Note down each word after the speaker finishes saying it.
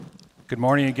Good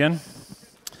morning again.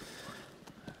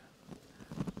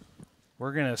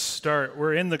 We're going to start,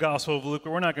 we're in the Gospel of Luke,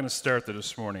 but we're not going to start there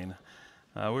this morning.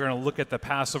 We're going to look at the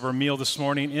Passover meal this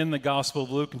morning in the Gospel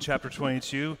of Luke in chapter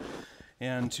 22.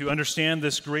 And to understand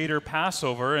this greater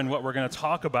Passover and what we're going to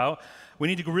talk about, we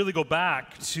need to really go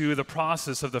back to the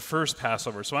process of the first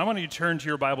Passover. So I want you to turn to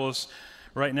your Bibles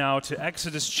right now to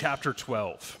Exodus chapter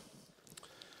 12.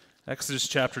 Exodus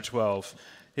chapter 12.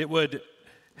 It would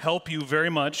help you very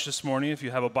much this morning if you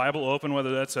have a Bible open,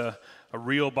 whether that's a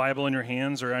real Bible in your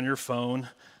hands or on your phone.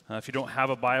 If you don't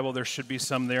have a Bible, there should be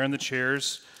some there in the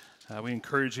chairs. We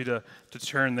encourage you to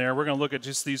turn there. We're going to look at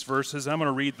just these verses. I'm going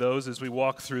to read those as we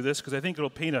walk through this because I think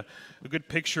it'll paint a good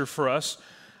picture for us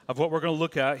of what we're going to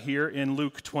look at here in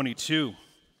Luke 22.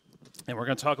 And we're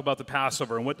going to talk about the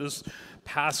Passover and what does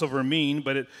Passover mean,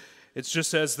 but it's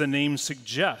just as the name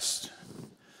suggests.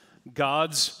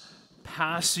 God's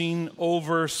passing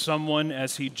over someone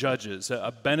as he judges,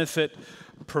 a benefit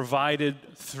provided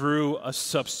through a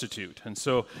substitute. And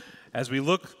so as we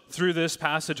look through this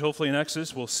passage, hopefully in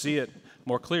Exodus, we'll see it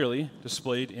more clearly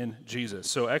displayed in Jesus.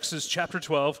 So Exodus chapter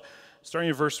 12, starting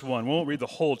at verse 1. We won't read the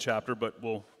whole chapter, but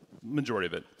majority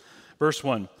of it. Verse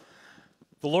 1.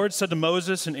 The Lord said to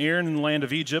Moses and Aaron in the land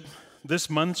of Egypt, "This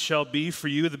month shall be for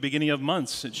you the beginning of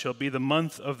months. It shall be the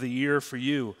month of the year for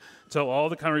you. Tell all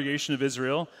the congregation of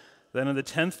Israel, then on the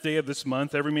 10th day of this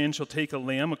month, every man shall take a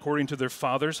lamb according to their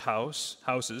father's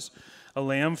houses, a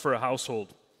lamb for a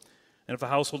household. And if a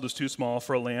household is too small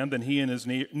for a lamb, then he and his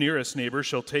nearest neighbor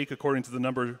shall take according to the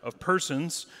number of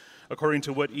persons. According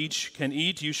to what each can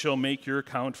eat, you shall make your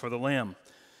account for the lamb.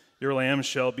 Your lamb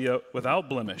shall be without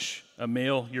blemish, a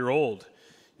male year old.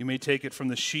 You may take it from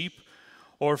the sheep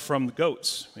or from the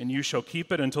goats, and you shall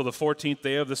keep it until the 14th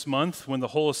day of this month, when the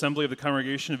whole assembly of the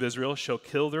congregation of Israel shall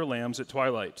kill their lambs at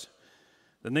twilight.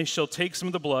 Then they shall take some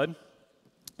of the blood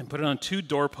and put it on 2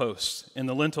 doorposts in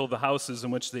the lintel of the houses in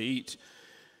which they eat.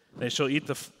 They shall eat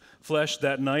the flesh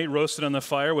that night, roasted on the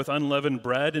fire with unleavened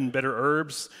bread and bitter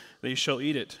herbs. They shall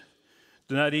eat it.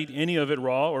 Do not eat any of it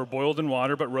raw or boiled in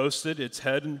water, but roasted, its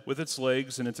head with its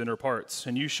legs and its inner parts.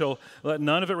 And you shall let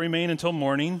none of it remain until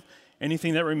morning.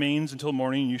 Anything that remains until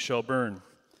morning you shall burn.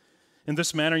 In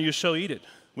this manner you shall eat it,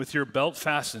 with your belt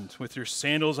fastened, with your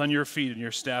sandals on your feet and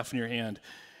your staff in your hand.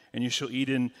 And you shall eat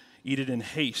it in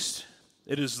haste.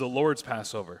 It is the Lord's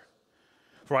Passover.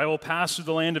 For I will pass through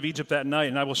the land of Egypt that night,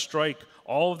 and I will strike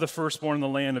all of the firstborn in the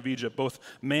land of Egypt, both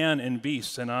man and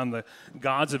beast, and on the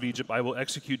gods of Egypt I will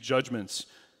execute judgments.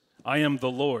 I am the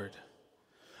Lord.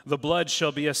 The blood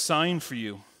shall be a sign for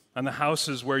you on the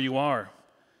houses where you are.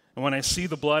 And when I see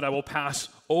the blood, I will pass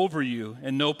over you,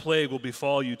 and no plague will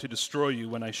befall you to destroy you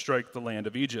when I strike the land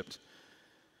of Egypt.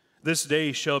 This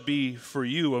day shall be for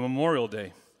you a memorial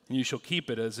day, and you shall keep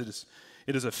it as it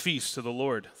is a feast to the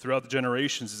Lord. Throughout the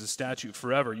generations is a statute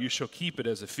forever. You shall keep it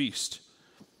as a feast."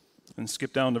 And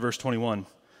skip down to verse 21.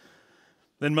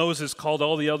 Then Moses called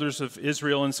all the elders of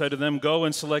Israel and said to them, "Go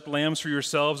and select lambs for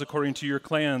yourselves according to your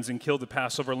clans, and kill the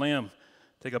Passover lamb.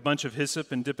 Take a bunch of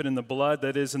hyssop and dip it in the blood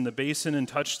that is in the basin, and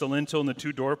touch the lintel and the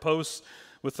 2 doorposts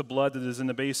with the blood that is in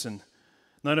the basin.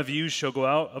 None of you shall go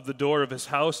out of the door of his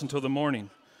house until the morning.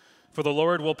 For the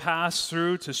Lord will pass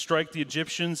through to strike the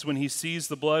Egyptians when he sees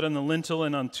the blood on the lintel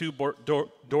and on 2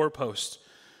 doorposts.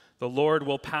 The Lord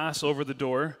will pass over the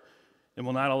door and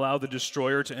will not allow the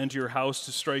destroyer to enter your house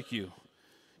to strike you.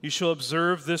 You shall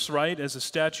observe this rite as a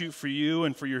statute for you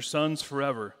and for your sons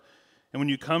forever. And when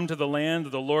you come to the land that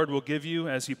the Lord will give you,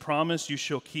 as he promised, you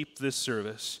shall keep this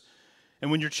service.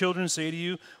 And when your children say to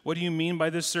you, 'What do you mean by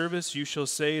this service?' you shall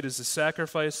say, 'It is the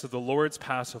sacrifice of the Lord's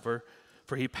Passover.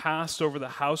 For he passed over the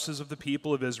houses of the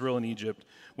people of Israel in Egypt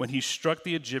when he struck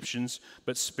the Egyptians,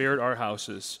 but spared our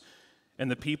houses.' And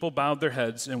the people bowed their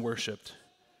heads and worshipped.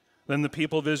 Then the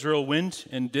people of Israel went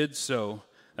and did so,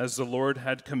 as the Lord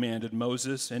had commanded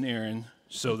Moses and Aaron,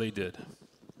 so they did."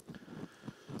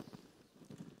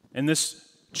 In this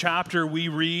chapter, we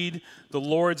read the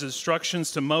Lord's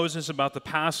instructions to Moses about the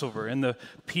Passover and the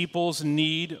people's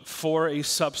need for a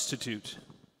substitute.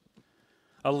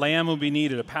 A lamb would be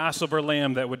needed, a Passover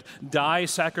lamb that would die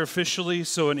sacrificially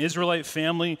so an Israelite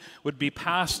family would be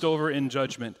passed over in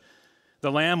judgment.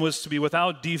 The lamb was to be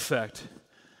without defect.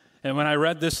 And when I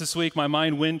read this week, my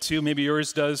mind went to, maybe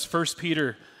yours does, 1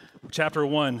 Peter chapter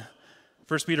 1.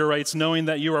 1 Peter writes, "Knowing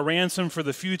that you are ransomed for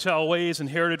the futile ways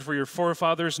inherited for your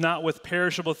forefathers, not with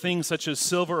perishable things such as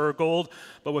silver or gold,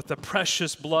 but with the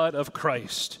precious blood of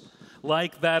Christ,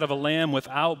 like that of a lamb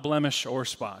without blemish or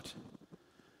spot."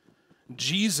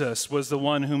 Jesus was the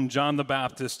one whom John the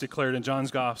Baptist declared in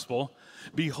John's Gospel,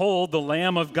 "Behold, the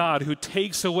Lamb of God who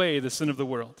takes away the sin of the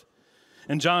world."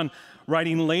 And John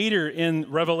writing later in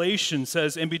Revelation,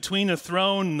 says, "And between the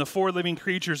throne and the four living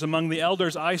creatures among the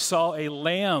elders, I saw a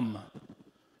lamb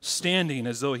standing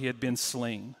as though he had been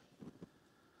slain."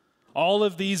 All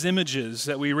of these images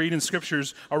that we read in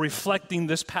scriptures are reflecting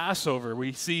this Passover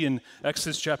we see in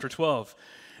Exodus chapter 12.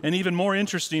 And even more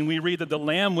interesting, we read that the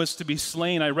lamb was to be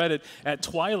slain, I read it, at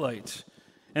twilight.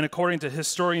 And according to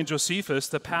historian Josephus,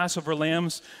 the Passover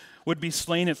lambs would be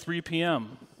slain at 3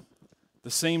 p.m., the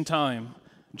same time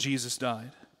Jesus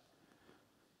died.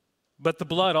 But the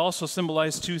blood also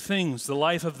symbolized two things: the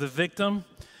life of the victim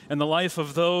and the life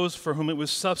of those for whom it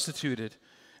was substituted.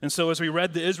 And so as we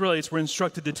read, the Israelites were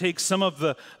instructed to take some of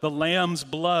the lamb's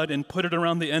blood and put it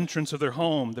around the entrance of their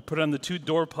home. They put it on the two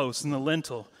doorposts and the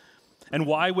lintel. And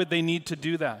why would they need to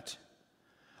do that?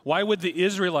 Why would the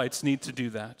Israelites need to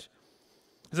do that?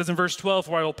 It says in verse 12,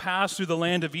 "For I will pass through the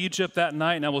land of Egypt that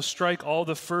night, and I will strike all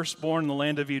the firstborn in the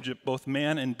land of Egypt, both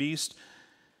man and beast,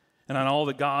 and on all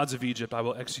the gods of Egypt I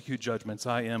will execute judgments.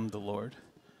 I am the Lord."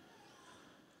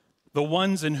 The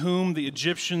ones in whom the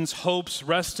Egyptians' hopes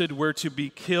rested were to be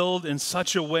killed in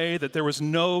such a way that there was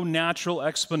no natural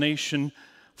explanation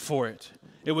for it.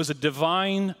 It was a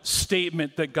divine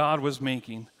statement that God was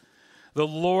making. The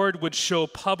Lord would show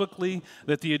publicly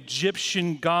that the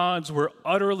Egyptian gods were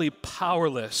utterly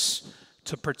powerless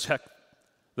to protect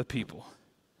the people.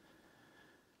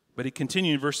 But he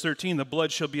continued in verse 13, "The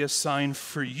blood shall be a sign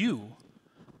for you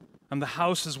on the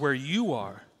houses where you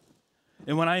are.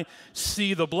 And when I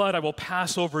see the blood, I will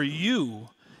pass over you,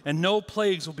 and no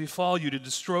plagues will befall you to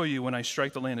destroy you when I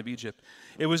strike the land of Egypt."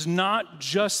 It was not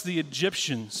just the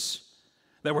Egyptians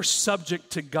that were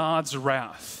subject to God's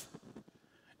wrath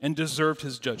and deserved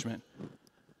his judgment.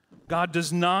 God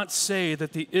does not say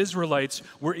that the Israelites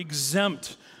were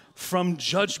exempt from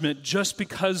judgment just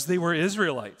because they were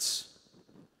Israelites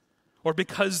or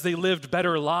because they lived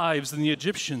better lives than the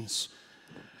Egyptians.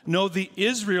 No, the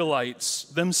Israelites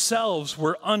themselves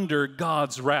were under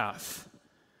God's wrath.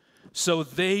 So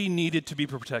they needed to be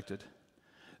protected.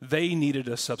 They needed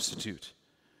a substitute.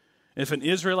 If an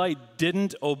Israelite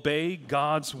didn't obey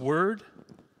God's word,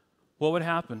 what would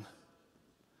happen?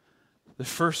 The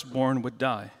firstborn would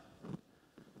die.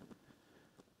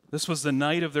 This was the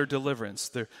night of their deliverance,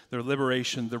 their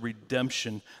liberation, their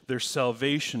redemption, their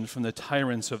salvation from the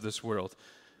tyrants of this world.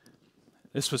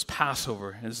 This was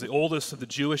Passover. It's the oldest of the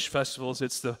Jewish festivals.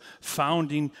 It's the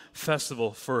founding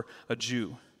festival for a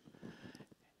Jew.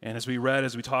 And as we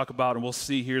talk about, and we'll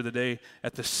see here today,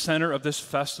 at the center of this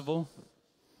festival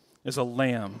is a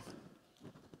lamb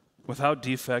without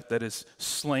defect that is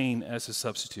slain as a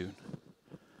substitute.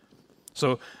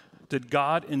 So, did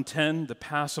God intend the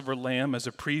Passover lamb as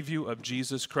a preview of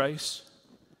Jesus Christ?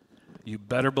 You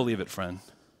better believe it, friend.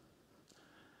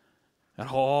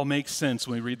 That all makes sense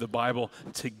when we read the Bible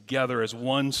together as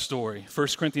one story.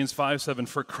 1 Corinthians 5:7,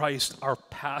 "For Christ, our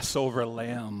Passover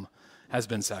lamb, has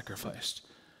been sacrificed."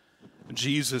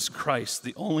 Jesus Christ,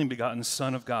 the only begotten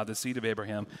Son of God, the seed of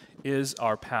Abraham, is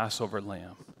our Passover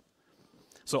lamb.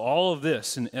 So all of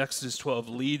this in Exodus 12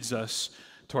 leads us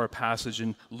to our passage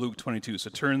in Luke 22. So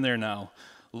turn there now,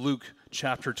 Luke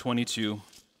chapter 22.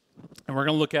 And we're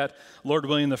going to look at, Lord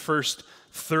willing, the first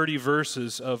 30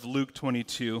 verses of Luke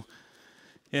 22.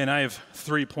 And I have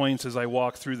 3 points as I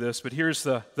walk through this, but here's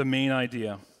the main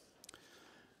idea.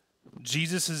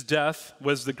 Jesus' death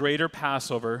was the greater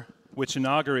Passover, which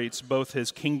inaugurates both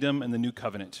his kingdom and the new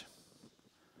covenant.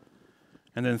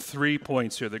 And then 3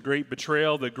 points here: the great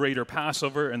betrayal, the greater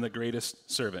Passover, and the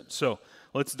greatest servant. So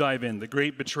let's dive in. The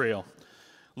great betrayal.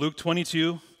 Luke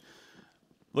 22,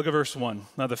 look at verse 1.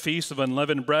 "Now the feast of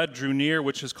unleavened bread drew near,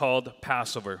 which is called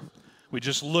Passover." We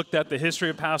just looked at the history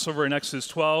of Passover in Exodus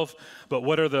 12, but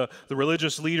what are the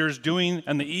religious leaders doing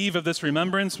on the eve of this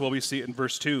remembrance? Well, we see it in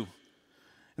verse 2.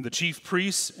 "And the chief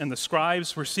priests and the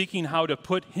scribes were seeking how to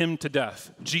put him to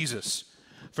death," Jesus,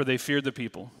 "for they feared the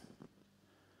people."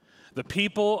 The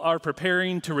people are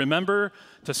preparing to remember,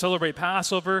 to celebrate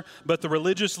Passover, but the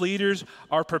religious leaders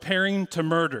are preparing to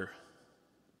murder.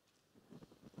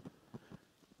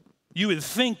 You would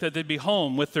think that they'd be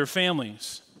home with their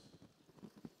families.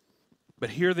 But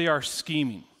here they are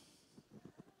scheming.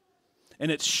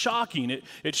 And it's shocking.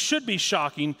 It should be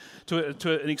shocking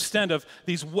to an extent of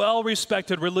these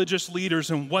well-respected religious leaders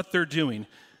and what they're doing.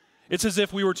 It's as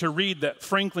if we were to read that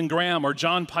Franklin Graham or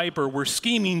John Piper were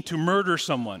scheming to murder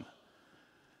someone.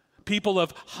 People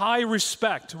of high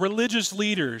respect, religious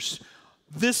leaders,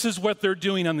 this is what they're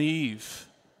doing on the eve.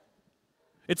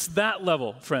 It's that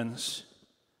level, friends.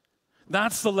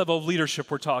 That's the level of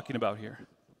leadership we're talking about here.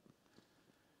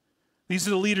 These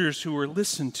are the leaders who were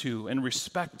listened to and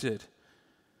respected.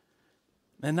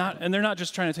 And they're not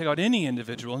just trying to take out any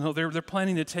individual. No, they're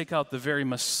planning to take out the very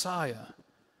Messiah,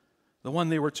 the one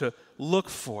they were to look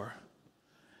for.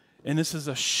 And this is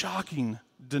a shocking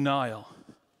denial.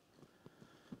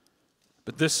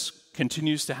 But this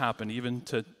continues to happen even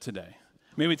to today.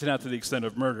 Maybe not to the extent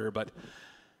of murder, but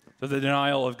the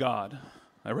denial of God.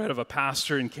 I read of a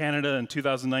pastor in Canada in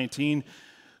 2019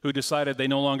 who decided they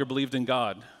no longer believed in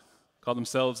God, called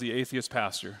themselves the atheist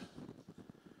pastor.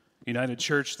 United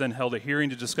Church then held a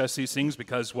hearing to discuss these things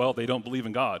because, well, they don't believe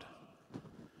in God.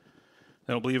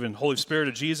 They don't believe in the Holy Spirit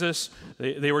of Jesus.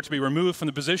 They were to be removed from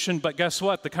the position, but guess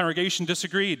what? The congregation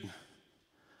disagreed.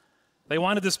 They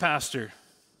wanted this pastor.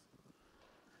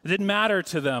 It didn't matter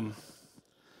to them.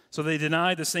 So they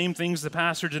denied the same things the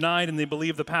pastor denied, and they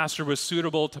believed the pastor was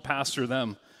suitable to pastor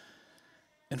them.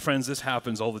 And friends, this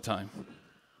happens all the time.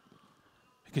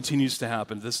 It continues to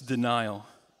happen, this denial.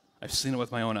 I've seen it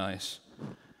with my own eyes.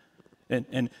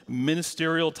 And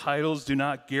ministerial titles do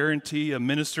not guarantee a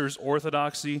minister's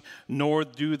orthodoxy, nor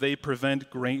do they prevent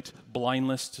great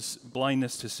blindness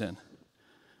to sin.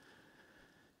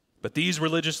 But these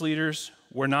religious leaders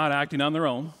were not acting on their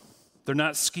own. They're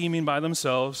not scheming by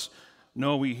themselves.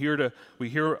 No, we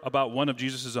hear about one of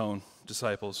Jesus' own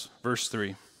disciples. Verse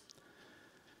 3.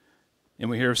 And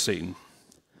we hear of Satan.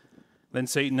 Then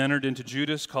Satan entered into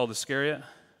Judas, called Iscariot,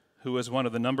 who was one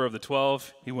of the number of the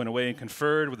 12. He went away and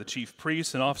conferred with the chief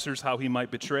priests and officers how he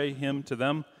might betray him to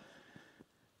them.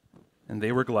 And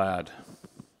they were glad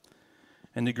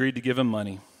and agreed to give him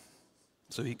money.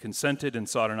 So he consented and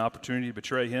sought an opportunity to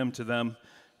betray him to them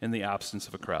in the absence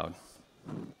of a crowd.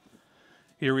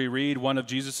 Here we read one of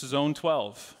Jesus' own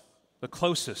 12, the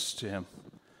closest to him,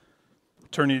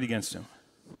 turning against him.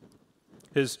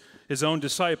 His own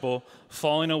disciple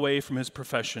falling away from his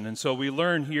profession. And so we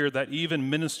learn here that even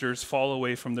ministers fall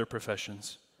away from their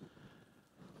professions.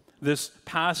 This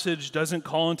passage doesn't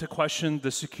call into question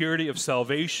the security of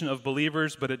salvation of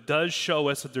believers, but it does show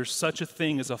us that there's such a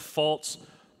thing as a false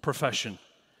profession.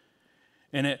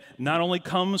 And it not only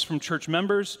comes from church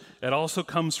members, it also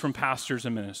comes from pastors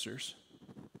and ministers.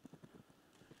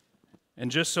 And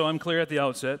just so I'm clear at the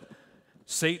outset,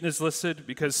 Satan is listed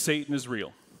because Satan is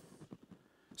real.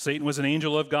 Satan was an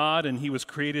angel of God, and he was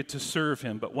created to serve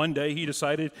him. But one day he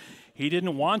decided he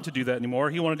didn't want to do that anymore.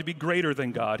 He wanted to be greater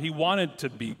than God. He wanted to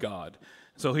be God.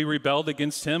 So he rebelled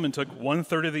against him and took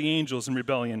 1/3 of the angels in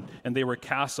rebellion, and they were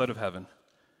cast out of heaven.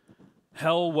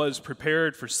 Hell was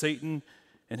prepared for Satan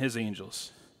and his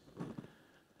angels.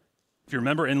 If you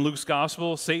remember in Luke's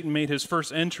gospel, Satan made his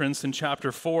first entrance in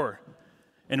chapter 4.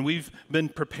 And we've been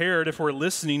prepared, if we're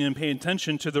listening and paying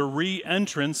attention, to the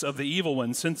re-entrance of the evil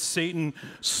one. Since Satan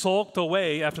sulked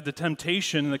away after the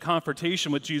temptation and the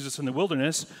confrontation with Jesus in the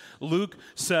wilderness, Luke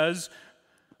says,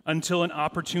 until an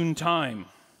opportune time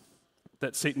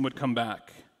that Satan would come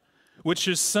back, which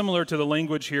is similar to the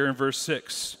language here in verse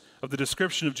 6 of the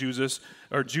description of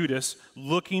Judas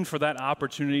looking for that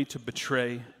opportunity to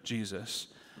betray Jesus.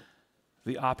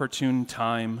 The opportune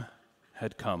time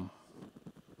had come.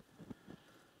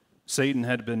 Satan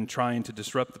had been trying to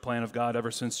disrupt the plan of God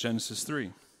ever since Genesis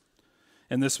 3.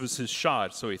 And this was his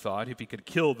shot, so he thought. If he could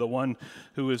kill the one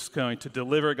who was going to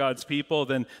deliver God's people,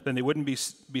 then they wouldn't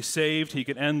be saved. He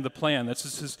could end the plan. That's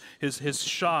just his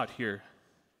shot here.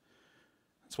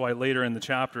 That's why later in the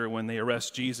chapter, when they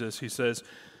arrest Jesus, he says,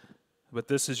 "But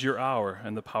this is your hour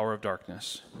and the power of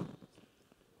darkness."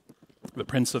 The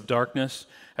prince of darkness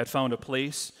had found a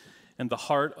place in the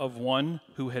heart of one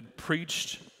who had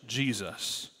preached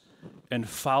Jesus and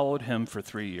followed him for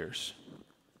 3 years.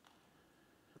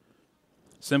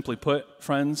 Simply put,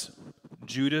 friends,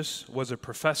 Judas was a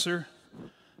professor,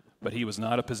 but he was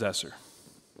not a possessor.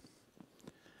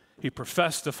 He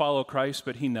professed to follow Christ,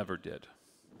 but he never did.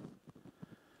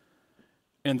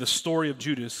 And the story of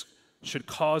Judas should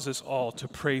cause us all to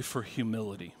pray for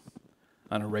humility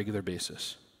on a regular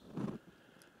basis.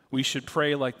 We should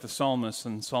pray like the psalmist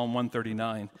in Psalm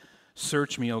 139,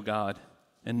 "Search me, O God,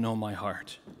 and know my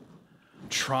heart.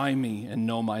 Try me and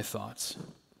know my thoughts."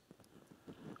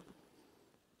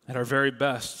 At our very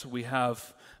best, we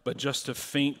have but just a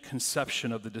faint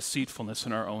conception of the deceitfulness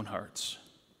in our own hearts.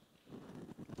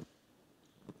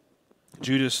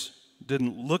 Judas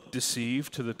didn't look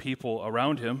deceived to the people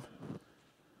around him,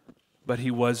 but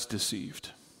he was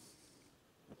deceived.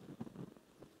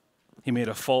 He made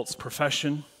a false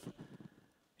profession,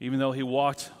 even though he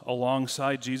walked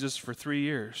alongside Jesus for 3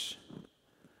 years.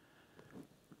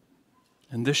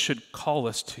 And this should call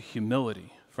us to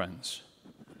humility, friends.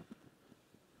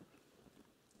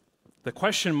 The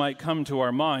question might come to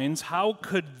our minds, how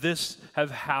could this have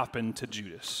happened to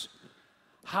Judas?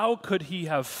 How could he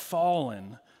have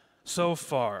fallen so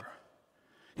far?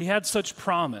 He had such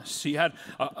promise. He had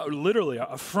literally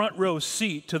a front row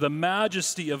seat to the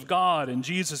majesty of God in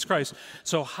Jesus Christ.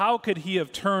 So how could he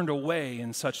have turned away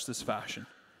in such this fashion?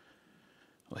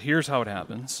 Well, here's how it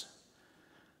happens.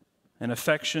 An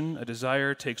affection, a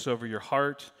desire takes over your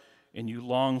heart, and you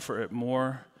long for it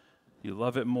more. You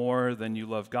love it more than you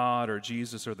love God or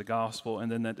Jesus or the gospel,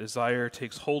 and then that desire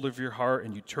takes hold of your heart,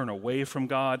 and you turn away from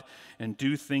God and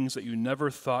do things that you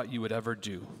never thought you would ever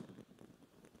do.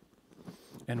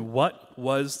 And what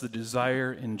was the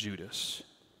desire in Judas?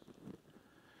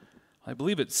 I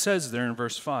believe it says there in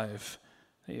verse 5,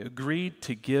 they agreed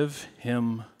to give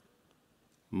him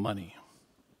money.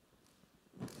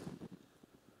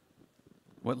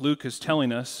 What Luke is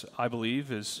telling us, I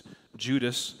believe, is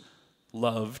Judas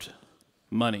loved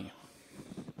money.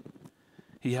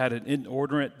 He had an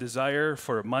inordinate desire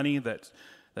for money. That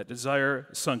desire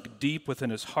sunk deep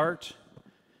within his heart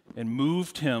and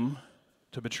moved him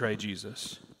to betray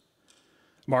Jesus.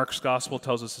 Mark's gospel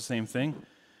tells us the same thing.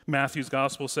 Matthew's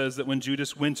gospel says that when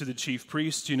Judas went to the chief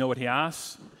priest, do you know what he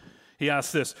asked? He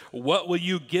asked this, "What will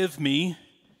you give me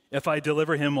if I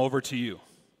deliver him over to you?"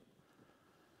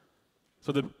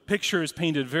 So the picture is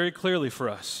painted very clearly for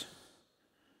us.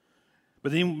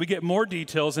 But then we get more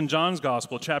details in John's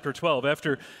Gospel, chapter 12. If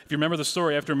you remember the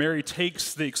story, after Mary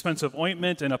takes the expensive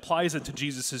ointment and applies it to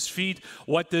Jesus' feet,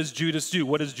 what does Judas do?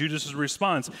 What is Judas'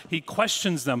 response? He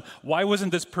questions them. Why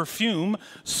wasn't this perfume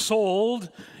sold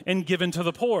and given to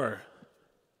the poor?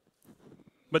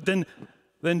 But then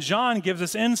John gives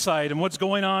us insight in what's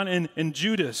going on in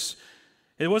Judas.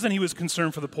 It wasn't he was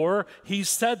concerned for the poor. He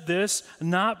said this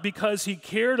not because he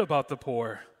cared about the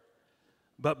poor,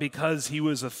 but because he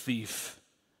was a thief.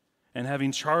 And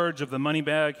having charge of the money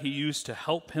bag, he used to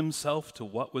help himself to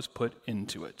what was put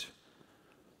into it.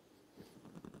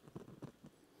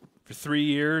 For 3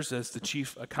 years as the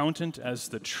chief accountant, as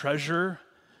the treasurer,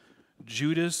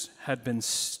 Judas had been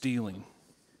stealing.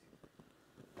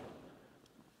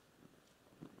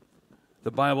 The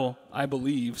Bible, I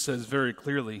believe, says very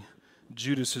clearly,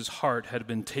 Judas's heart had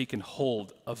been taken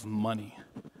hold of money,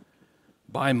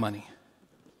 by money.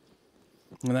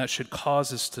 And that should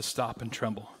cause us to stop and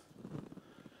tremble.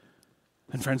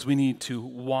 And friends, we need to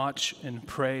watch and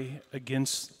pray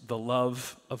against the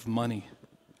love of money.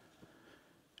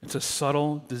 It's a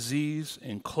subtle disease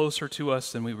and closer to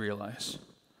us than we realize.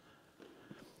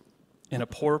 And a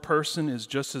poor person is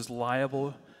just as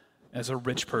liable as a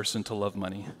rich person to love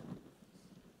money.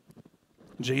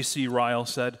 J.C. Ryle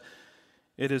said,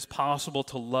 "It is possible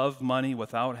to love money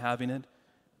without having it,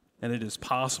 and it is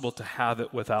possible to have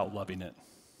it without loving it."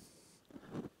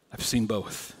 I've seen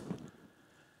both.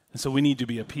 And so we need to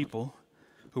be a people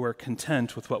who are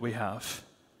content with what we have.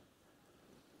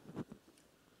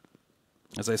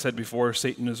 As I said before,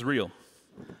 Satan is real.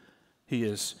 He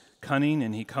is cunning,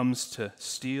 and he comes to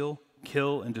steal,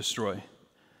 kill, and destroy.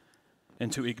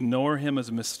 And to ignore him is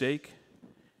a mistake,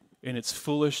 and it's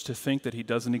foolish to think that he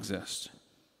doesn't exist.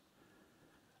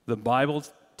 The Bible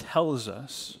tells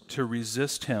us to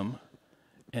resist him,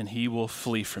 and he will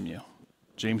flee from you.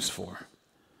 James 4.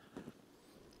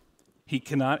 He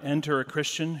cannot enter a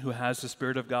Christian who has the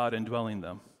Spirit of God indwelling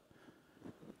them.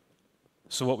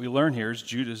 So what we learn here is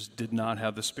Judas did not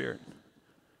have the Spirit,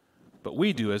 but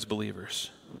we do as believers.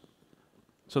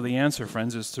 So the answer,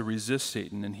 friends, is to resist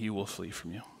Satan, and he will flee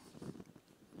from you.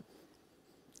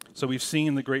 So we've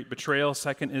seen the great betrayal.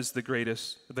 Second is the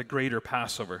greater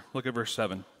Passover. Look at verse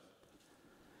 7.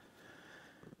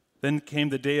 Then came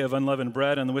the day of unleavened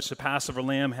bread, on which the Passover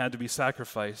lamb had to be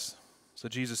sacrificed. So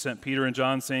Jesus sent Peter and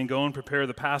John, saying, "Go and prepare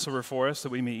the Passover for us,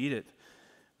 that we may eat it."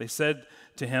 They said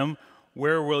to him,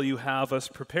 "Where will you have us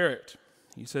prepare it?"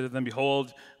 He said to them,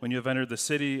 "Behold, when you have entered the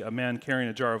city, a man carrying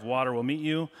a jar of water will meet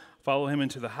you. Follow him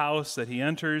into the house that he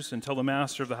enters, and tell the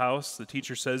master of the house, the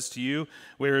teacher says to you,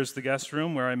 'Where is the guest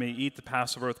room where I may eat the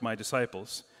Passover with my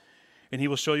disciples?' And he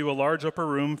will show you a large upper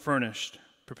room furnished.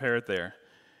 Prepare it there."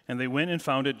 And they went and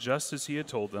found it just as he had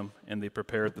told them, and they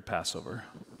prepared the Passover.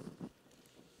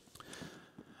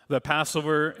 The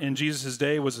Passover in Jesus'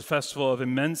 day was a festival of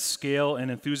immense scale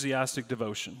and enthusiastic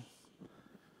devotion.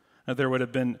 There would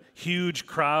have been huge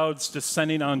crowds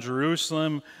descending on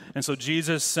Jerusalem, and so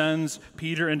Jesus sends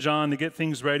Peter and John to get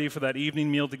things ready for that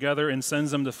evening meal together and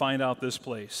sends them to find out this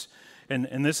place.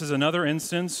 And this is another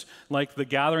instance, like the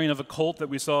gathering of a cult that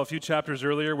we saw a few chapters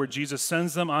earlier, where Jesus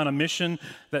sends them on a mission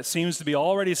that seems to be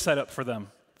already set up for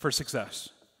them for success.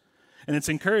 And it's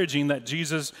encouraging that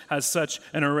Jesus has such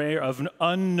an array of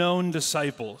unknown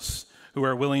disciples who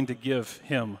are willing to give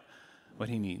him what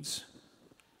he needs.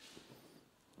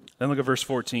 Then look at verse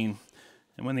 14.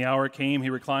 And when the hour came, he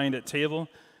reclined at table,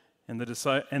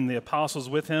 and the apostles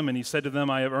with him, and he said to them,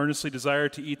 I have earnestly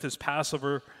desired to eat this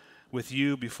Passover with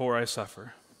you before I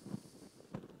suffer.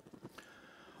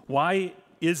 Why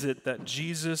is it that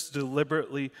Jesus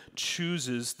deliberately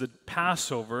chooses the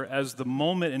Passover as the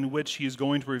moment in which he is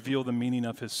going to reveal the meaning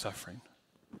of his suffering?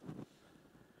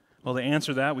 Well, to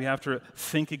answer that, we have to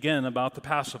think again about the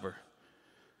Passover.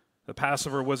 The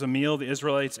Passover was a meal the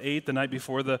Israelites ate the night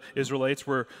before the Israelites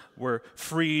were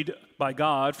freed by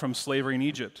God from slavery in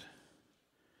Egypt.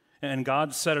 And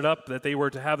God set it up that they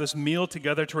were to have this meal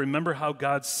together to remember how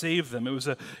God saved them.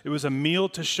 It was a meal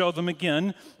to show them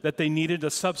again that they needed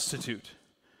a substitute.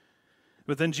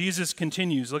 But then Jesus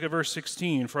continues. Look at verse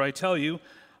 16. For I tell you,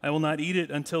 I will not eat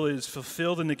it until it is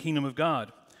fulfilled in the kingdom of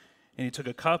God. And he took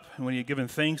a cup, and when he had given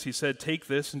thanks, he said, take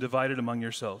this and divide it among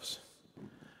yourselves.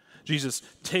 Jesus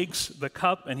takes the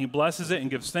cup and he blesses it and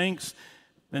gives thanks.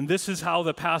 And this is how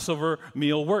the Passover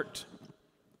meal worked.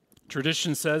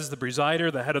 Tradition says the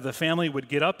presider, the head of the family, would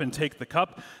get up and take the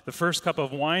cup, the first cup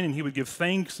of wine, and he would give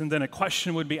thanks, and then a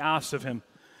question would be asked of him.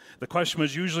 The question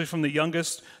was usually from the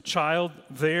youngest child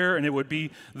there, and it would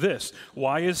be this: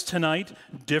 why is tonight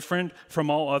different from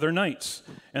all other nights?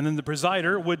 And then the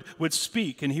presider would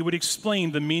speak, and he would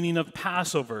explain the meaning of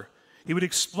Passover. He would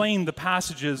explain the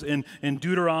passages in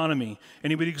Deuteronomy,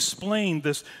 and he would explain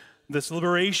this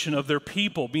liberation of their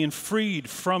people being freed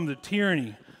from the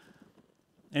tyranny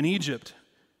in Egypt.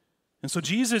 And so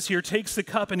Jesus here takes the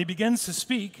cup and he begins to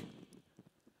speak,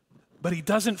 but he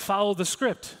doesn't follow the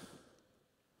script.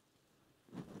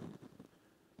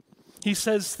 He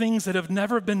says things that have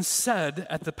never been said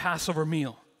at the Passover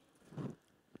meal.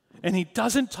 And he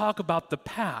doesn't talk about the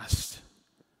past.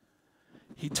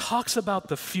 He talks about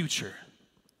the future.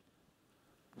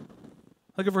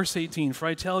 Look at verse 18. For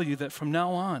I tell you that from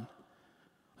now on,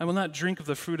 I will not drink of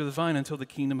the fruit of the vine until the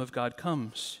kingdom of God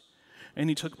comes. And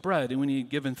he took bread, and when he had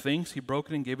given thanks, he broke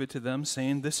it and gave it to them,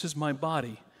 saying, this is my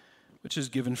body, which is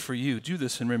given for you. Do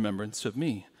this in remembrance of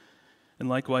me. And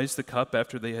likewise the cup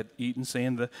after they had eaten,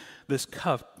 saying, this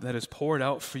cup that is poured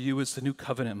out for you is the new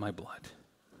covenant in my blood.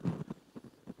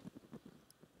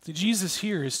 See, Jesus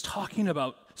here is talking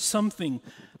about something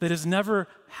that has never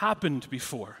happened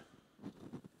before.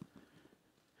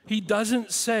 He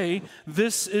doesn't say,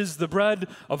 this is the bread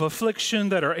of affliction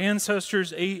that our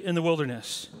ancestors ate in the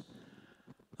wilderness.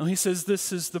 No, he says,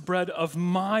 this is the bread of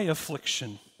my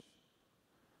affliction,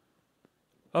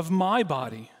 of my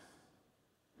body.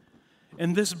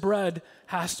 And this bread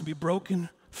has to be broken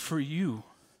for you.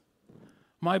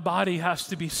 My body has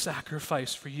to be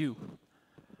sacrificed for you.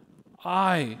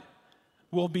 I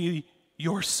will be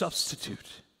your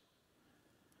substitute.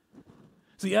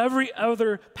 See, every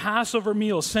other Passover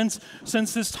meal since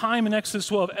this time in Exodus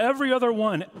 12, every other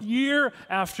one, year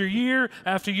after year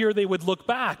after year, they would look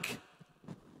back.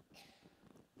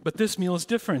 But this meal is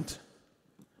different.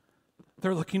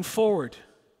 They're looking forward.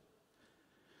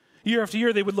 Year after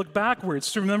year, they would look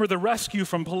backwards to remember the rescue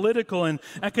from political and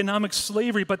economic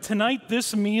slavery. But tonight,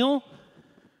 this meal,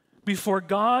 before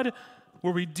God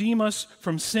will redeem us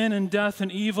from sin and death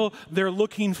and evil, they're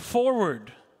looking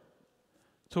forward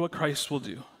to what Christ will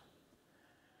do.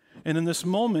 And in this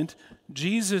moment,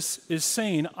 Jesus is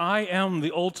saying, I am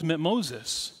the ultimate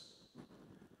Moses.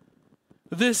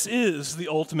 This is the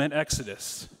ultimate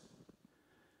Exodus.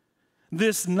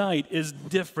 This night is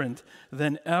different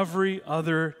than every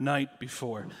other night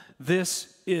before.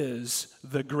 This is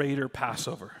the greater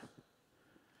Passover.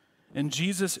 And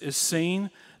Jesus is saying,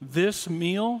 this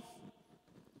meal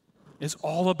is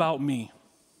all about me.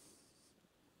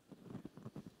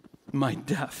 My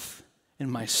death and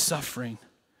my suffering.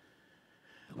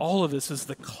 All of this is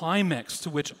the climax to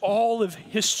which all of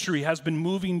history has been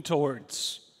moving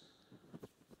towards.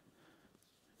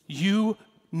 You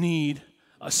need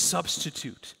a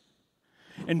substitute.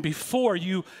 And before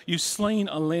you slain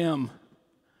a lamb.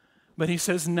 But he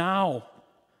says, now,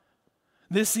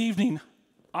 this evening,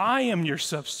 I am your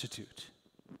substitute.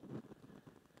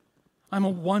 I'm a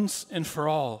once and for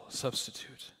all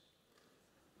substitute.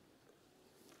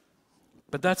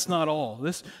 But that's not all.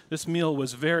 This meal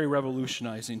was very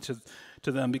revolutionizing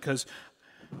to them, because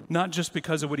not just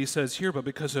because of what he says here, but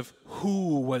because of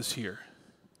who was here.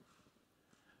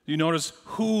 You notice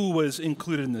who was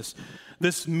included in this.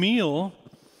 This meal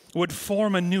would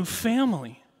form a new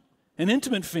family, an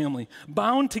intimate family,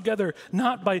 bound together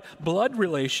not by blood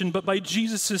relation, but by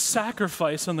Jesus'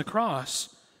 sacrifice on the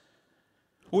cross.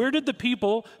 Where did the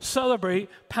people celebrate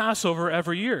Passover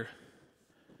every year?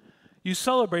 You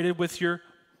celebrated with your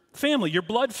family, your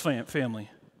blood family.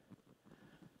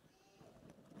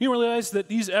 You realize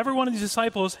that every one of these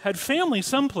disciples had family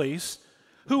someplace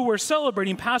who were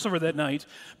celebrating Passover that night.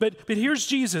 But here's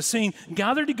Jesus saying,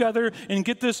 gather together and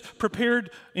get this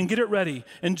prepared and get it ready.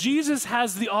 And Jesus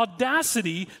has the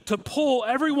audacity to pull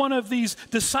every one of these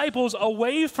disciples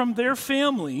away from their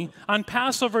family on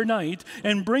Passover night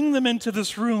and bring them into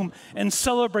this room and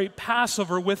celebrate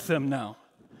Passover with them now.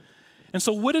 And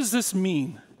so what does this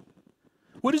mean?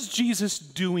 What is Jesus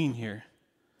doing here?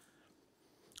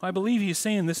 I believe he's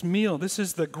saying this meal, this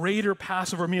is the greater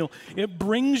Passover meal. It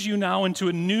brings you now into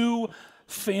a new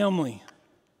family.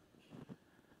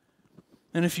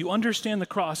 And if you understand the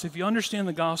cross, if you understand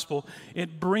the gospel,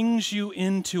 it brings you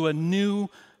into a new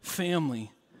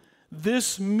family.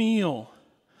 This meal,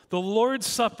 the Lord's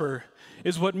Supper,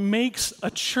 is what makes a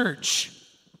church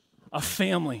a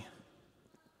family.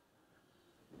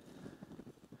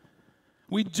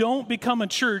 We don't become a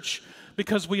church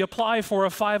because we apply for a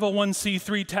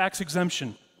 501c3 tax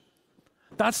exemption.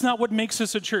 That's not what makes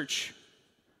us a church.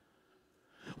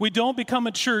 We don't become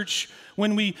a church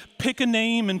when we pick a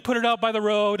name and put it out by the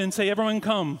road and say, everyone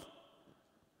come.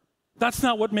 That's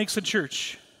not what makes a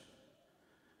church.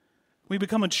 We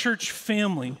become a church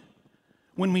family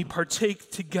when we partake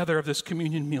together of this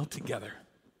communion meal together.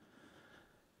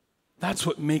 That's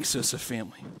what makes us a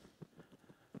family.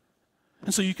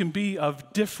 And so you can be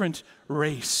of different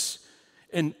race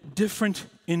and different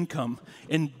income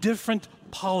and different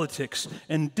politics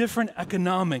and different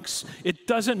economics. It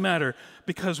doesn't matter,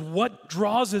 because what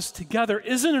draws us together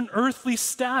isn't an earthly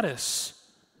status.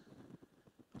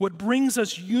 What brings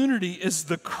us unity is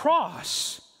the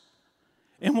cross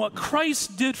and what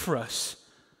Christ did for us.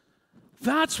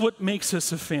 That's what makes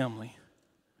us a family.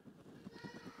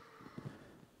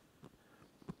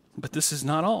 But this is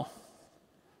not all.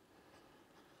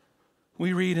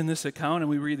 We read in this account, and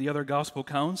we read the other gospel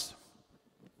accounts,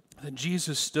 that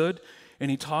Jesus stood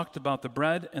and he talked about the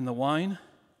bread and the wine.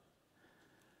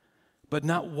 But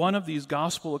not one of these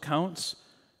gospel accounts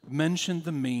mentioned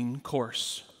the main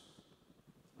course.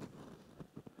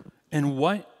 And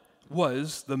what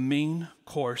was the main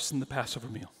course in the Passover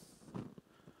meal?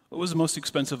 What was the most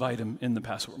expensive item in the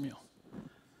Passover meal?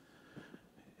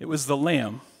 It was the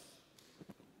lamb.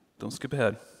 Don't skip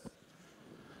ahead.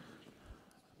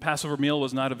 Passover meal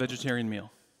was not a vegetarian meal.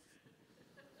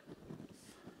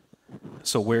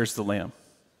 So where's the lamb?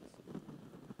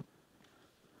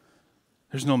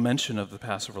 There's no mention of the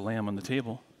Passover lamb on the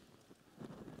table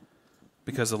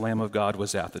because the Lamb of God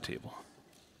was at the table.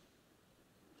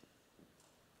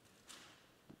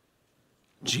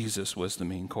 Jesus was the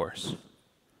main course.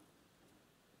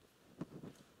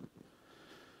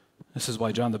 This is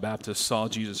why John the Baptist saw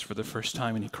Jesus for the first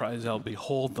time and he cries out,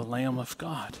 "Behold the Lamb of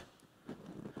God,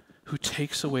 who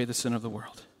takes away the sin of the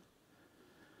world."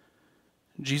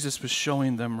 Jesus was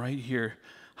showing them right here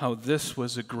how this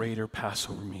was a greater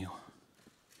Passover meal.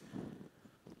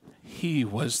 He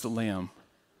was the lamb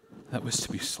that was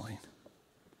to be slain.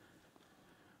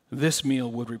 This meal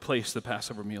would replace the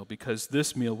Passover meal because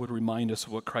this meal would remind us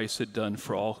of what Christ had done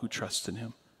for all who trust in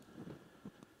him.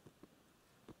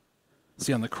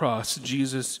 See, on the cross,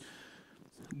 Jesus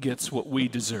gets what we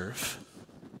deserve.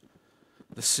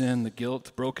 The sin, the guilt,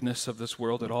 the brokenness of this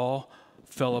world, it all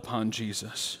fell upon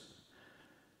Jesus.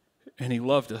 And he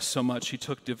loved us so much, he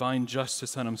took divine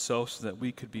justice on himself so that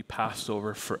we could be passed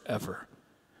over forever.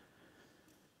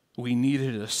 We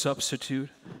needed a substitute,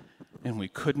 and we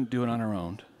couldn't do it on our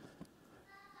own.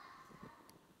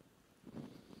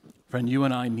 Friend, you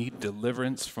and I need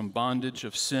deliverance from bondage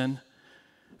of sin,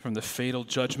 from the fatal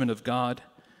judgment of God,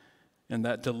 and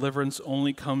that deliverance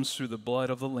only comes through the blood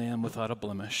of the Lamb without a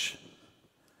blemish.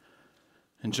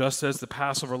 And just as the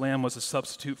Passover lamb was a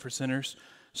substitute for sinners,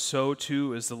 so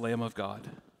too is the Lamb of God.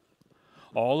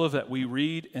 All of that we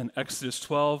read in Exodus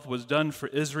 12 was done for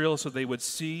Israel so they would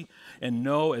see and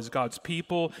know as God's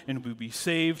people and would be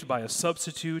saved by a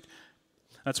substitute.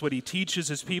 That's what he teaches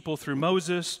his people through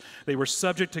Moses. They were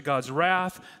subject to God's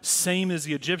wrath, same as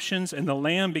the Egyptians, and the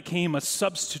lamb became a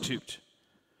substitute.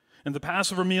 And the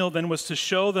Passover meal then was to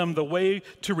show them the way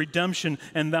to redemption.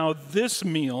 And now this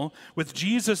meal, with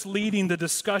Jesus leading the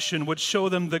discussion, would show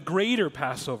them the greater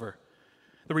Passover.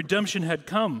 The redemption had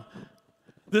come.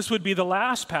 This would be the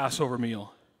last Passover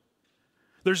meal.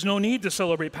 There's no need to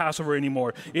celebrate Passover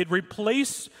anymore. It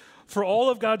replaced for all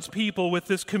of God's people with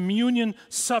this communion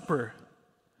supper,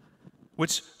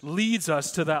 which leads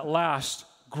us to that last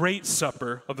great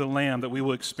supper of the Lamb that we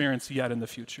will experience yet in the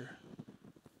future.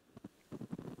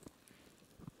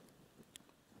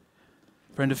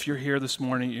 Friend, if you're here this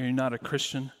morning and you're not a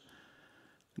Christian,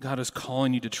 God is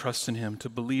calling you to trust in him, to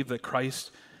believe that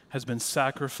Christ has been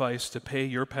sacrificed to pay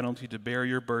your penalty, to bear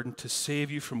your burden, to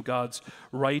save you from God's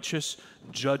righteous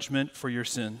judgment for your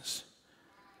sins.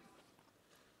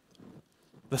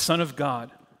 the Son of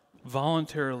God,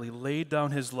 voluntarily laid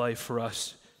down his life for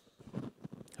us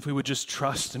if we would just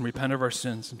trust and repent of our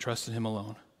sins and trust in him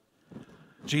alone.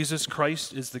 Jesus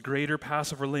Christ is the greater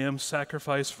Passover lamb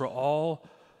sacrificed for all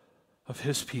of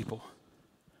his people.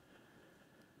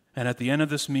 And at the end of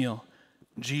this meal,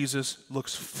 Jesus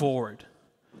looks forward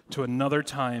to another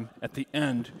time at the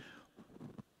end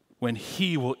when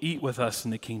he will eat with us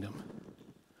in the kingdom.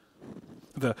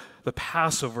 The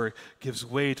Passover gives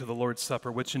way to the Lord's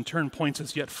Supper, which in turn points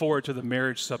us yet forward to the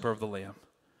marriage supper of the Lamb.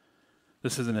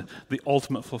 This is the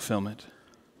ultimate fulfillment.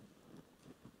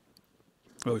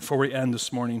 But before we end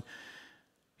this morning,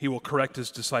 he will correct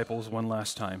his disciples one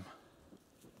last time.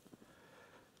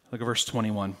 Look at verse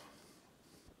 21.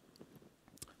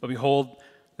 But behold,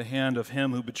 the hand of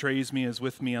him who betrays me is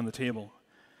with me on the table.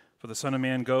 For the Son of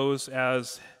Man goes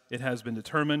as it has been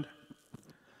determined,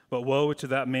 but woe to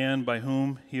that man by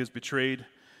whom he is betrayed.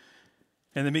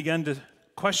 And they began to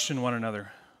question one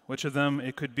another, which of them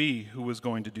it could be who was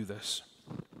going to do this.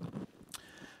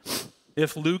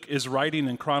 If Luke is writing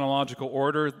in chronological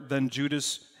order, then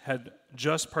Judas had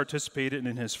just participated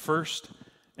in his first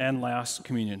and last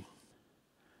communion.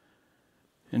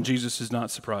 And Jesus is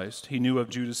not surprised. He knew of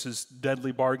Judas's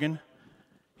deadly bargain.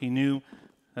 He knew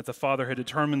that the Father had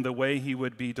determined the way he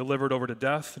would be delivered over to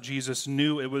death. Jesus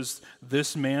knew it was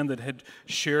this man that had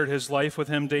shared his life with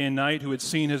him day and night, who had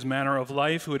seen his manner of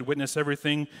life, who had witnessed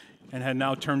everything, and had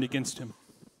now turned against him.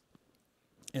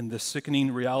 And this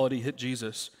sickening reality hit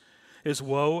Jesus. His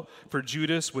woe for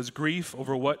Judas was grief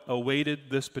over what awaited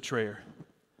this betrayer.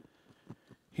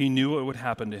 He knew it would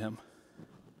happen to him.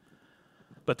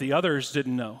 But the others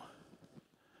didn't know.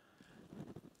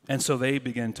 And so they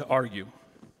began to argue.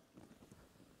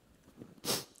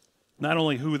 Not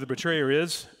only who the betrayer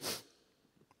is,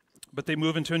 but they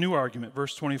move into a new argument.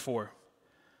 Verse 24.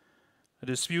 A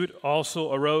dispute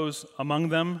also arose among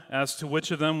them as to which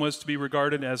of them was to be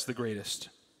regarded as the greatest.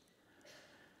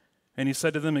 And he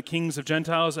said to them, the kings of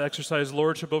Gentiles exercise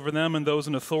lordship over them, and those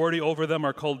in authority over them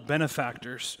are called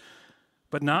benefactors.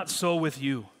 But not so with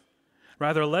you.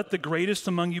 Rather, let the greatest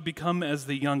among you become as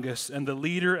the youngest, and the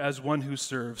leader as one who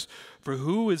serves. For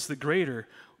who is the greater,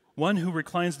 one who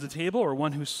reclines at the table or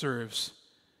one who serves?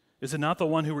 Is it not the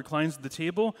one who reclines at the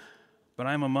table? But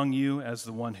I am among you as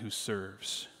the one who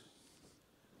serves.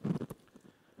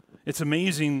 It's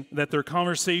amazing that their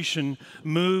conversation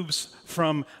moves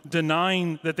from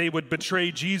denying that they would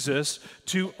betray Jesus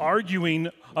to arguing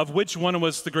of which one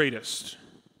was the greatest.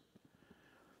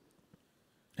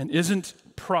 And isn't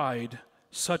pride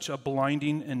such a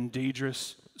blinding and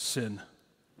dangerous sin?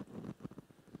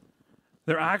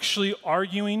 They're actually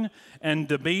arguing and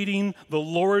debating the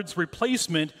Lord's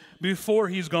replacement before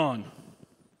he's gone.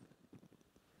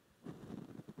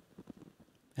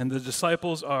 And the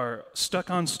disciples are stuck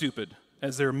on stupid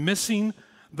as they're missing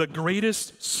the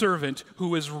greatest servant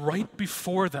who is right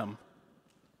before them.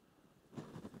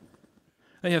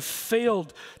 They have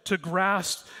failed to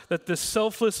grasp that the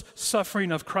selfless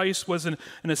suffering of Christ was an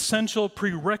essential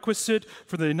prerequisite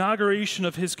for the inauguration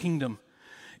of his kingdom.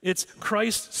 It's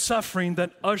Christ's suffering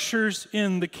that ushers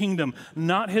in the kingdom,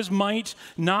 not his might,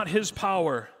 not his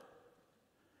power.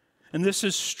 And this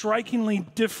is strikingly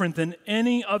different than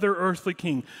any other earthly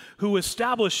king who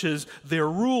establishes their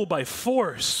rule by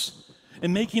force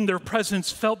and making their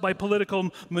presence felt by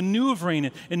political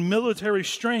maneuvering and military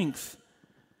strength.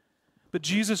 But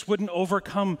Jesus wouldn't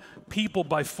overcome people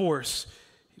by force.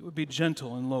 He would be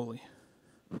gentle and lowly.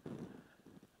 And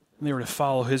they were to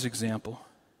follow his example.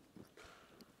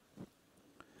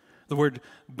 The word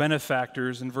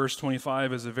benefactors in verse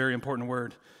 25 is a very important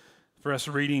word. For us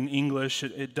reading English,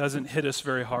 it doesn't hit us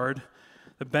very hard.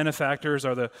 The benefactors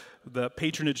are the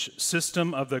patronage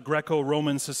system of the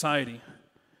Greco-Roman society.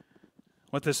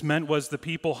 What this meant was the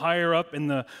people higher up in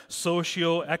the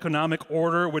socio-economic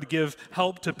order would give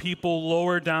help to people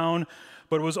lower down,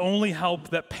 but it was only help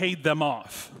that paid them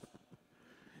off.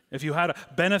 If you had a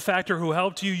benefactor who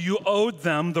helped you, you owed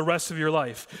them the rest of your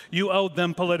life. You owed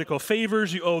them political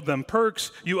favors, you owed them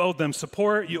perks, you owed them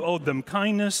support, you owed them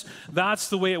kindness. That's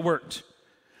the way it worked.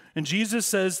 And Jesus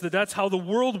says that that's how the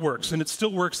world works, and it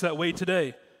still works that way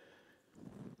today.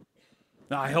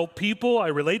 Now, I help people, I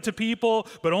relate to people,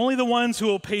 but only the ones who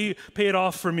will pay it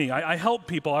off for me. I help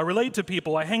people, I relate to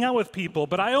people, I hang out with people,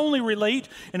 but I only relate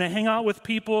and I hang out with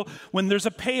people when there's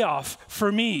a payoff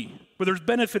for me, where there's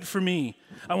benefit for me.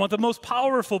 I want the most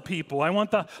powerful people. I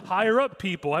want the higher up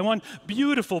people. I want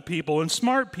beautiful people and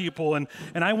smart people, and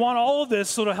I want all of this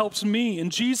so it helps me. And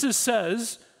Jesus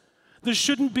says, this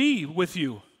shouldn't be with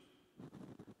you.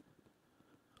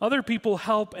 Other people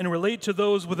help and relate to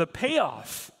those with a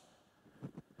payoff.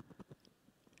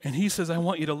 And he says, I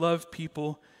want you to love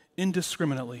people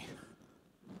indiscriminately.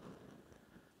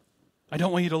 I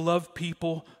don't want you to love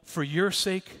people for your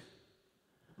sake.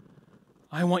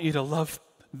 I want you to love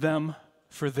them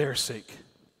for their sake.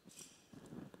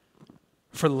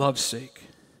 For love's sake.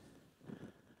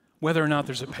 Whether or not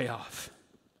there's a payoff.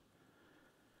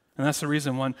 And that's the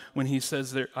reason when he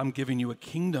says that I'm giving you a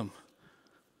kingdom.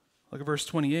 Look at verse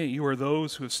 28. You are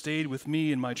those who have stayed with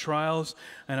me in my trials,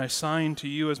 and I assign to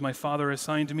you, as my Father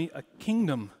assigned to me, a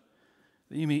kingdom,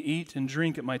 that you may eat and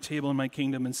drink at my table in my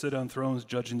kingdom and sit on thrones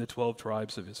judging the 12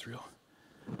 tribes of Israel.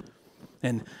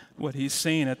 And what he's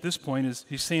saying at this point is,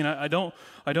 he's saying, I don't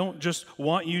just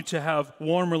want you to have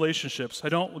warm relationships. I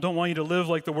don't want you to live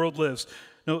like the world lives.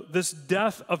 No, this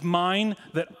death of mine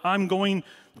that I'm going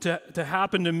to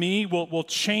happen to me will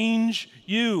change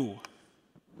you.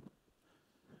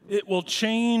 It will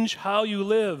change how you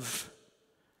live.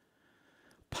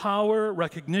 Power,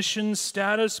 recognition,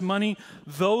 status, money,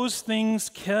 those things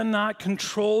cannot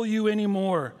control you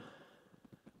anymore.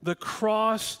 The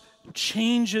cross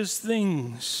changes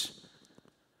things.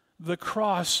 The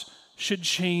cross should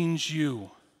change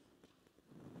you.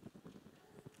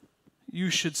 You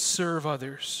should serve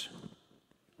others.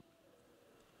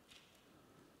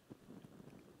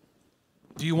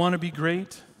 Do you want to be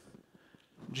great?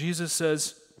 Jesus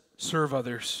says, serve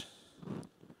others.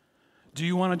 Do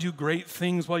you want to do great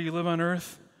things while you live on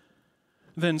earth?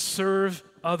 Then serve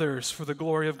others for the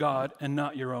glory of God and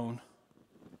not your own.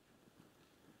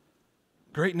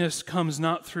 Greatness comes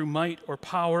not through might or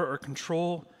power or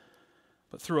control,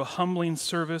 but through a humbling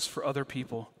service for other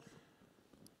people.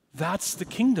 That's the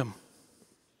kingdom.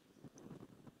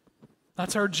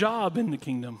 That's our job in the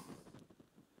kingdom.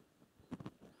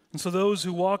 And so those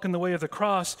who walk in the way of the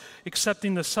cross,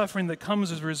 accepting the suffering that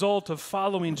comes as a result of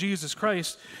following Jesus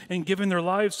Christ and giving their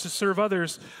lives to serve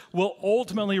others, will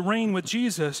ultimately reign with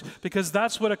Jesus, because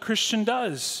that's what a Christian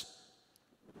does.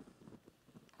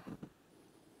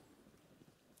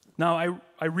 Now,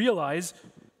 I realize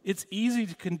it's easy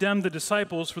to condemn the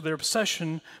disciples for their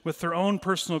obsession with their own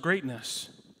personal greatness.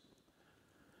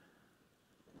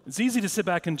 It's easy to sit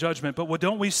back in judgment, but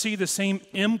don't we see the same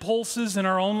impulses in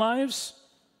our own lives?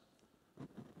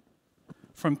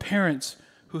 From parents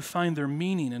who find their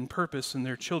meaning and purpose in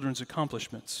their children's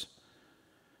accomplishments,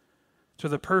 to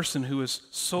the person who is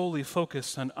solely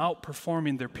focused on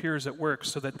outperforming their peers at work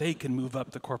so that they can move up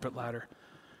the corporate ladder,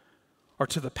 or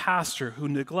to the pastor who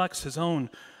neglects his own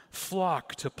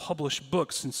flock to publish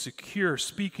books and secure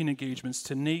speaking engagements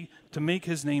to make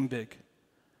his name big.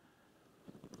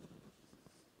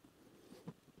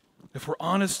 If we're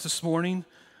honest this morning,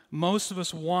 most of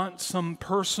us want some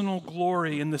personal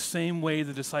glory in the same way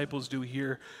the disciples do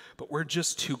here, but we're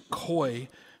just too coy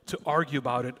to argue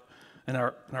about it and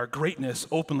our greatness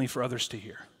openly for others to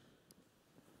hear.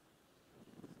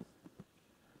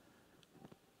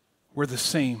 We're the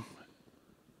same.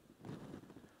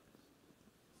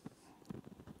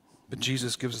 But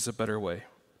Jesus gives us a better way.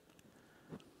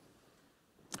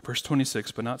 Verse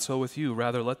 26, but not so with you.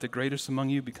 Rather, let the greatest among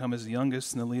you become as the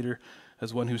youngest, and the leader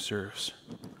as one who serves.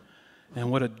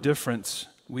 And what a difference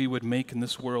we would make in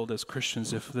this world as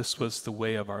Christians if this was the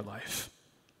way of our life.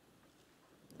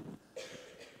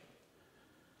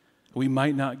 We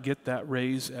might not get that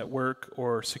raise at work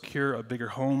or secure a bigger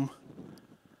home,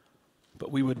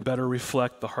 but we would better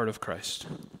reflect the heart of Christ.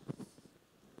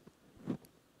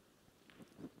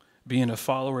 Being a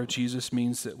follower of Jesus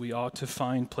means that we ought to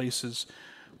find places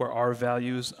where our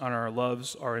values and our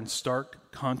loves are in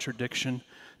stark contradiction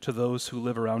to those who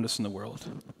live around us in the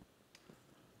world.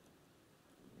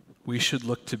 We should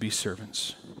look to be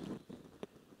servants.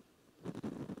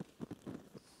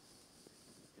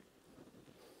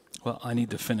 Well, I need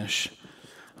to finish.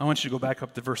 I want you to go back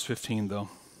up to verse 15, though.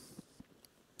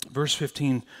 Verse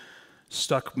 15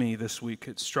 stuck me this week.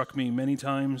 It struck me many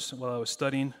times while I was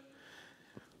studying.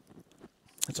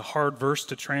 It's a hard verse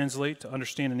to translate, to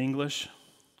understand in English.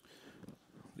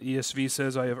 The ESV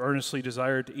says, I have earnestly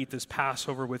desired to eat this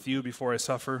Passover with you before I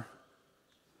suffer.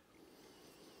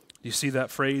 Do you see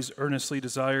that phrase, earnestly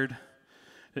desired?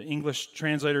 The English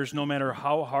translators, no matter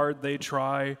how hard they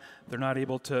try, they're not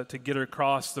able to get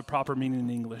across the proper meaning in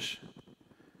English.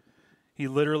 He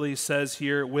literally says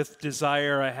here, with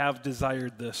desire, I have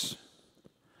desired this.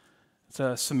 It's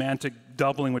a semantic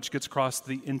doubling which gets across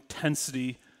the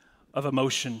intensity of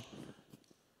emotion.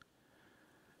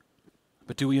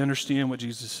 But do we understand what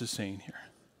Jesus is saying here?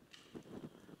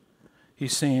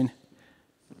 He's saying,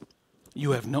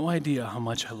 you have no idea how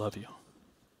much I love you.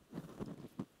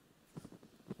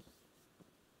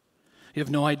 You have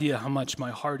no idea how much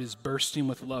my heart is bursting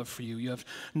with love for you. You have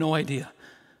no idea.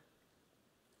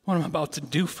 what I'm about to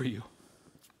do for you.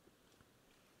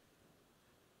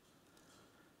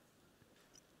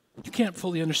 You can't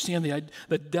fully understand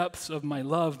the depths of my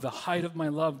love, the height of my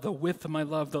love, the width of my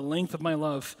love, the length of my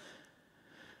love.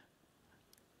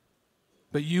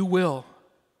 But you will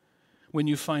when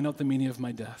you find out the meaning of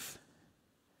my death.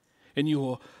 And you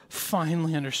will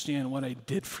finally understand what I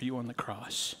did for you on the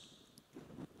cross.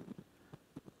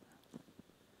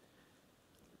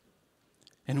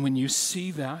 And when you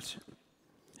see that,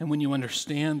 and when you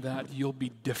understand that, you'll be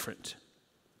different.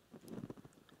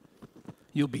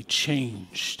 You'll be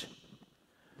changed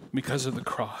because of the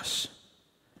cross.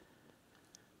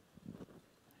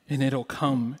 And it'll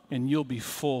come and you'll be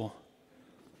full.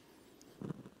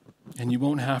 And you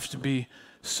won't have to be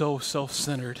so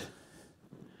self-centered.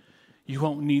 You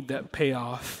won't need that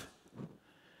payoff.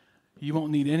 You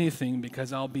won't need anything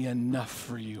because I'll be enough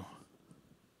for you.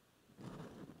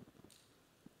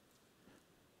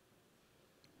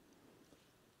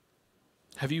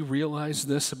 Have you realized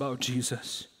this about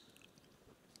Jesus?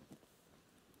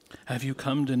 Have you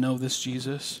come to know this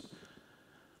Jesus?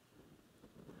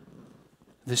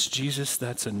 This Jesus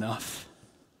that's enough.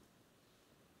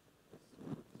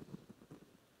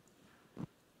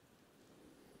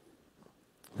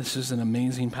 This is an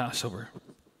amazing Passover.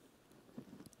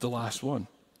 The last one.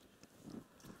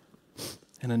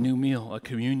 And a new meal, a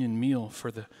communion meal for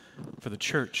the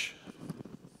church.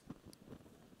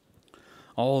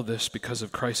 All of this because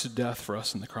of Christ's death for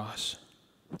us on the cross.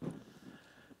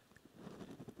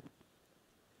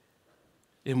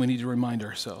 And we need to remind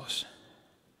ourselves.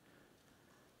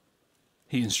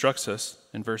 He instructs us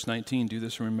in verse 19, do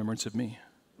this in remembrance of me.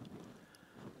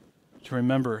 To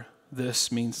remember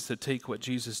this means to take what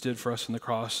Jesus did for us on the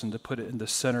cross and to put it in the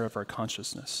center of our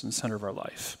consciousness, in the center of our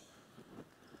life.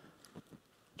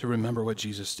 To remember what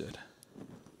Jesus did.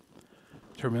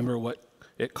 To remember what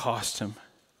it cost him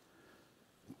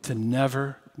to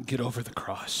never get over the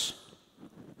cross.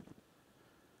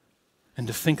 And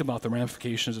to think about the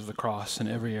ramifications of the cross in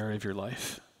every area of your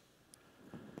life.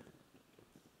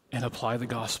 And apply the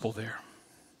gospel there.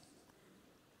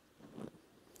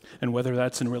 And whether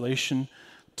that's in relation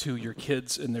to your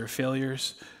kids and their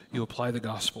failures, you apply the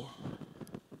gospel.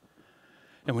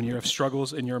 And when you have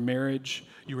struggles in your marriage,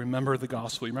 you remember the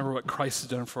gospel. You remember what Christ has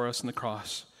done for us on the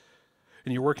cross.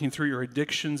 And you're working through your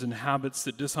addictions and habits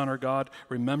that dishonor God,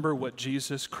 remember what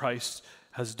Jesus Christ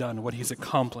has done, what he's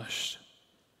accomplished.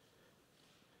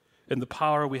 And the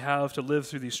power we have to live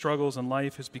through these struggles in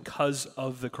life is because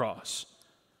of the cross.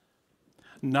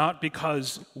 Not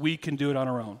because we can do it on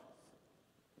our own,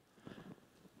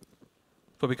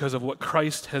 but because of what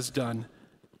Christ has done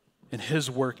in his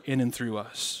work in and through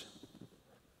us.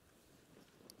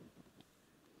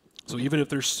 So even if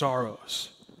there's sorrows,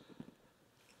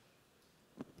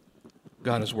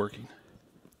 God is working.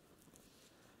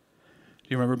 Do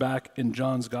you remember back in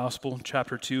John's Gospel,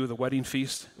 chapter 2, the wedding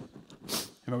feast?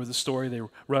 Remember the story? They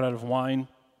run out of wine.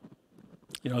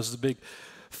 You know, this is a big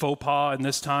faux pas in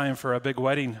this time for a big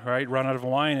wedding, right? Run out of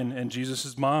wine, and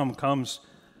Jesus' mom comes.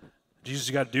 Jesus,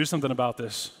 you got to do something about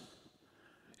this.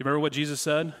 You remember what Jesus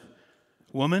said?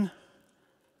 Woman,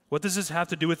 what does this have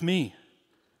to do with me?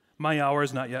 My hour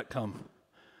has not yet come.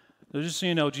 So just so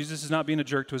you know, Jesus is not being a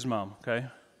jerk to his mom, okay?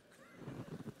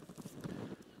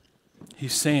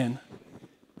 He's saying,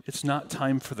 it's not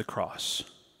time for the cross.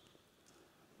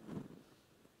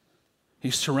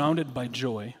 He's surrounded by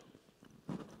joy.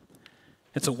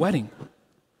 It's a wedding.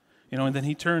 You know, and then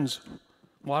he turns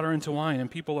water into wine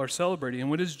and people are celebrating. And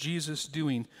what is Jesus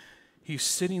doing? He's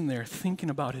sitting there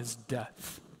thinking about his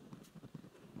death.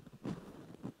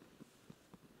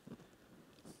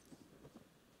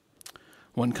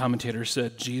 One commentator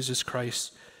said, Jesus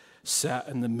Christ sat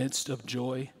in the midst of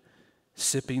joy,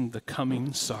 sipping the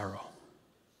coming sorrow.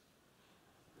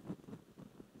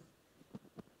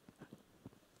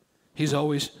 He's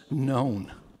always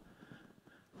known.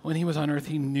 When he was on earth,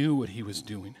 he knew what he was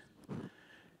doing.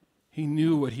 He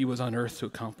knew what he was on earth to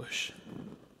accomplish.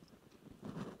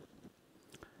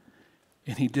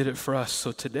 And he did it for us.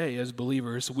 So today, as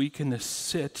believers, we can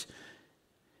sit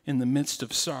in the midst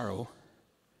of sorrow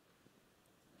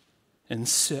and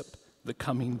sip the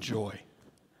coming joy.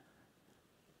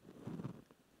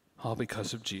 All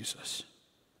because of Jesus.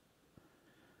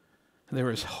 There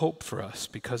is hope for us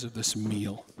because of this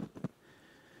meal.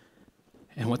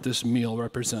 And what this meal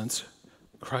represents,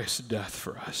 Christ's death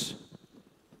for us.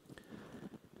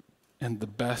 And the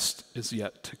best is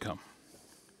yet to come.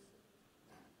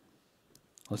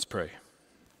 Let's pray.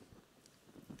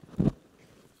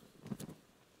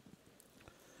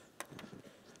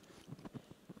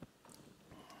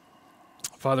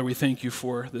 Father, we thank you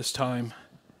for this time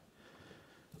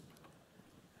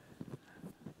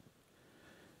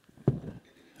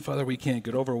Father, we can't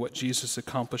get over what Jesus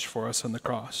accomplished for us on the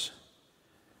cross.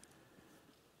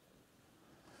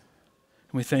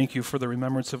 And we thank you for the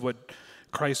remembrance of what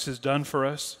Christ has done for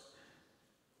us,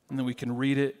 and that we can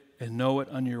read it and know it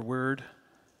on your word.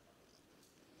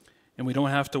 And we don't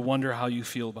have to wonder how you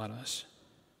feel about us.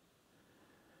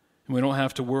 And we don't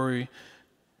have to worry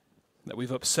that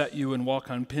we've upset you and walk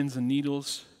on pins and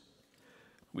needles.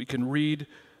 We can read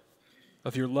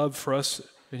of your love for us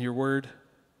in your word.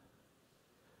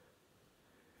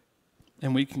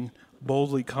 And we can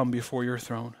boldly come before your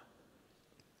throne.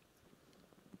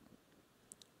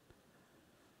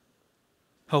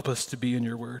 Help us to be in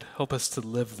your word. Help us to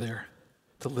live there,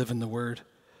 to live in the word,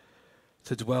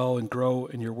 to dwell and grow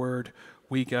in your word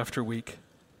week after week.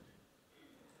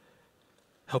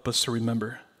 Help us to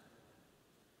remember.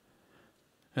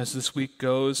 As this week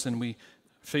goes and we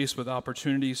face with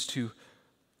opportunities to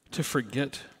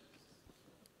forget,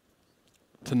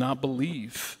 to not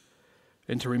believe,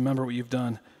 and to remember what you've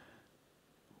done,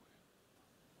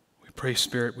 we pray,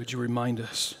 Spirit, would you remind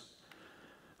us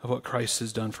of what Christ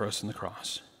has done for us on the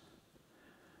cross.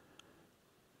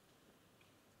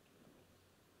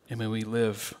 And may we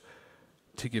live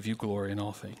to give you glory in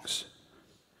all things.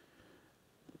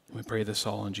 We pray this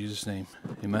all in Jesus' name.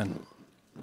 Amen.